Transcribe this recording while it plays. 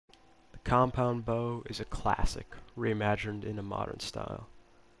compound bow is a classic, reimagined in a modern style.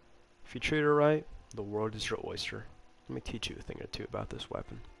 If you treat her right, the world is your oyster. Let me teach you a thing or two about this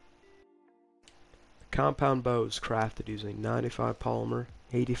weapon. The compound bow is crafted using 95 polymer,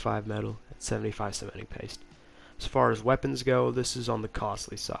 85 metal, and 75 cementing paste. As far as weapons go, this is on the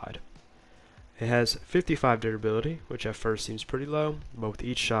costly side. It has 55 durability, which at first seems pretty low, but with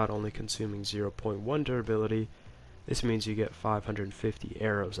each shot only consuming 0.1 durability, this means you get 550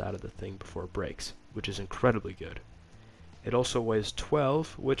 arrows out of the thing before it breaks, which is incredibly good. It also weighs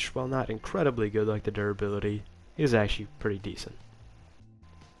 12, which, while not incredibly good like the durability, is actually pretty decent.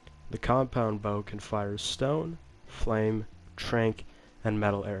 The compound bow can fire stone, flame, trank, and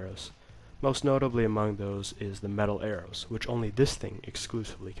metal arrows. Most notably among those is the metal arrows, which only this thing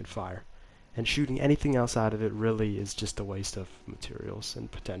exclusively can fire. And shooting anything else out of it really is just a waste of materials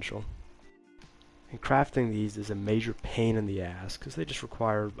and potential. And crafting these is a major pain in the ass because they just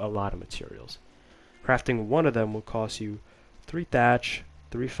require a lot of materials. Crafting one of them will cost you 3 thatch,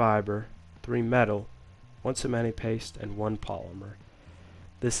 3 fiber, 3 metal, 1 cementing paste, and 1 polymer.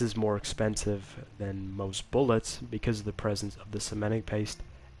 This is more expensive than most bullets because of the presence of the cementing paste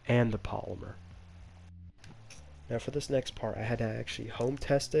and the polymer. Now for this next part, I had to actually home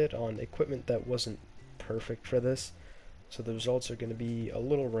test it on equipment that wasn't perfect for this, so the results are going to be a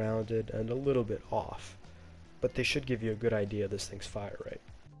little rounded and a little bit off, but they should give you a good idea of this thing's fire rate.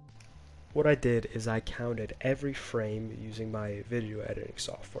 What I did is I counted every frame using my video editing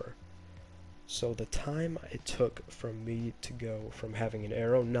software. So the time it took from me to go from having an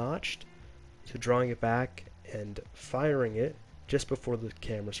arrow notched to drawing it back and firing it just before the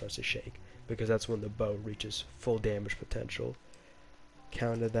camera starts to shake, because that's when the bow reaches full damage potential,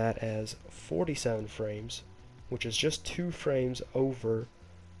 counted that as 47 frames, which is just 2 frames over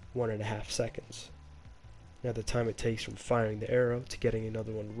 1.5 seconds. Now the time it takes from firing the arrow to getting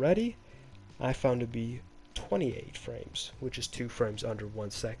another one ready, I found to be 28 frames, which is 2 frames under 1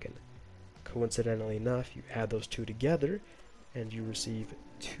 second. Coincidentally enough, you add those two together and you receive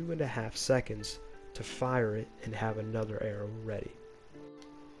 2.5 seconds to fire it and have another arrow ready.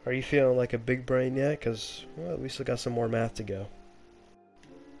 Are you feeling like a big brain yet? Because, well, we still got some more math to go.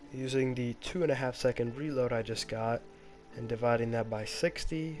 Using the 2.5 second reload I just got and dividing that by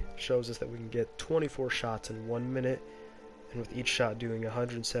 60 shows us that we can get 24 shots in 1 minute, and with each shot doing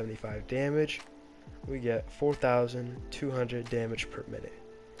 175 damage, we get 4,200 damage per minute.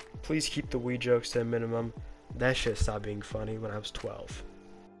 Please keep the Wii jokes to a minimum. That shit stopped being funny when I was 12.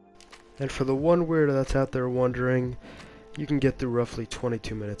 And for the one weirdo that's out there wondering, you can get through roughly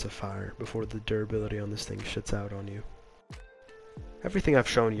 22 minutes of fire before the durability on this thing shits out on you. Everything I've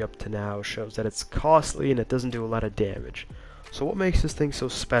shown you up to now shows that it's costly and it doesn't do a lot of damage. So what makes this thing so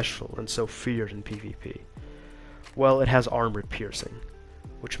special and so feared in PvP? Well, it has armor piercing,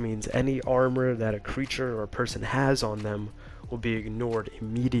 which means any armor that a creature or a person has on them will be ignored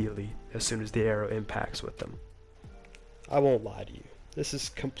immediately as soon as the arrow impacts with them. I won't lie to you, this is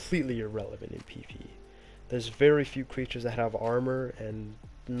completely irrelevant in PvE. There's very few creatures that have armor, and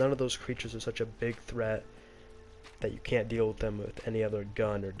none of those creatures are such a big threat that you can't deal with them with any other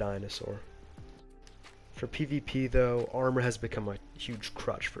gun or dinosaur. For PvP though, armor has become a huge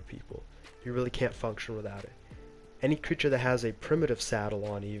crutch for people. You really can't function without it. Any creature that has a primitive saddle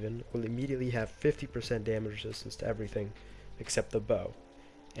on even will immediately have 50% damage resistance to everything except the bow.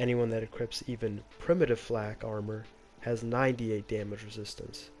 Anyone that equips even primitive flak armor has 98 damage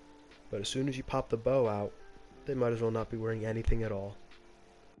resistance. But as soon as you pop the bow out, they might as well not be wearing anything at all.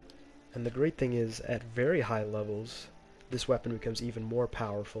 And the great thing is, at very high levels, this weapon becomes even more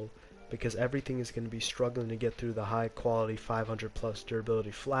powerful because everything is going to be struggling to get through the high quality 500 plus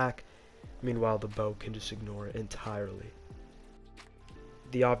durability flak. Meanwhile, the bow can just ignore it entirely.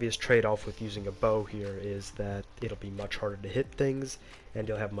 The obvious trade-off with using a bow here is that it'll be much harder to hit things, and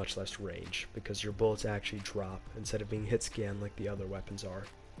you'll have much less range, because your bullets actually drop instead of being hit scan like the other weapons are.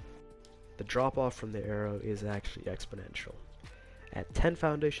 The drop-off from the arrow is actually exponential. At 10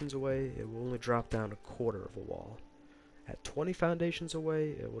 foundations away, it will only drop down 1/4 of a wall. At 20 foundations away,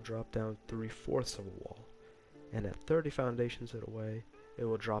 it will drop down 3/4 of a wall. And at 30 foundations away, it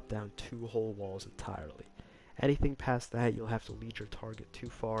will drop down 2 whole walls entirely. Anything past that, you'll have to lead your target too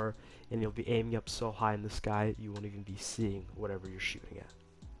far, and you'll be aiming up so high in the sky you won't even be seeing whatever you're shooting at.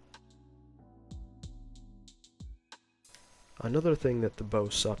 Another thing that the bow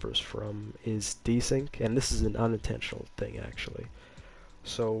suffers from is desync, and this is an unintentional thing actually.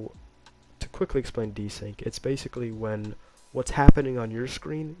 So, to quickly explain desync, it's basically when what's happening on your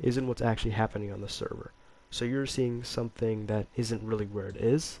screen isn't what's actually happening on the server. So you're seeing something that isn't really where it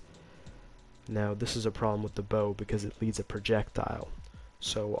is. Now this is a problem with the bow because it leads a projectile.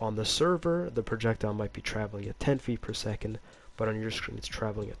 So on the server, the projectile might be traveling at 10 feet per second, but on your screen it's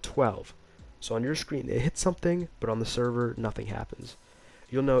traveling at 12. So on your screen it hits something, but on the server nothing happens.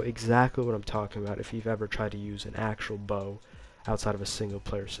 You'll know exactly what I'm talking about if you've ever tried to use an actual bow outside of a single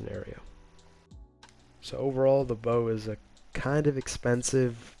player scenario. So overall, the bow is a kind of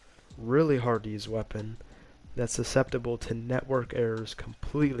expensive, really hard to use weapon that's susceptible to network errors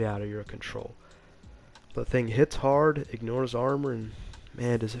completely out of your control. The thing hits hard, ignores armor, and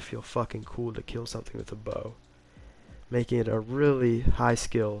man, does it feel fucking cool to kill something with a bow, making it a really high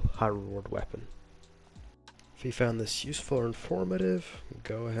skill, high reward weapon. If you found this useful or informative,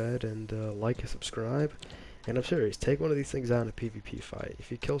 go ahead and like and subscribe. And I'm serious, take one of these things out in a PvP fight.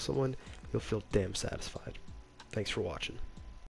 If you kill someone, you'll feel damn satisfied. Thanks for watching.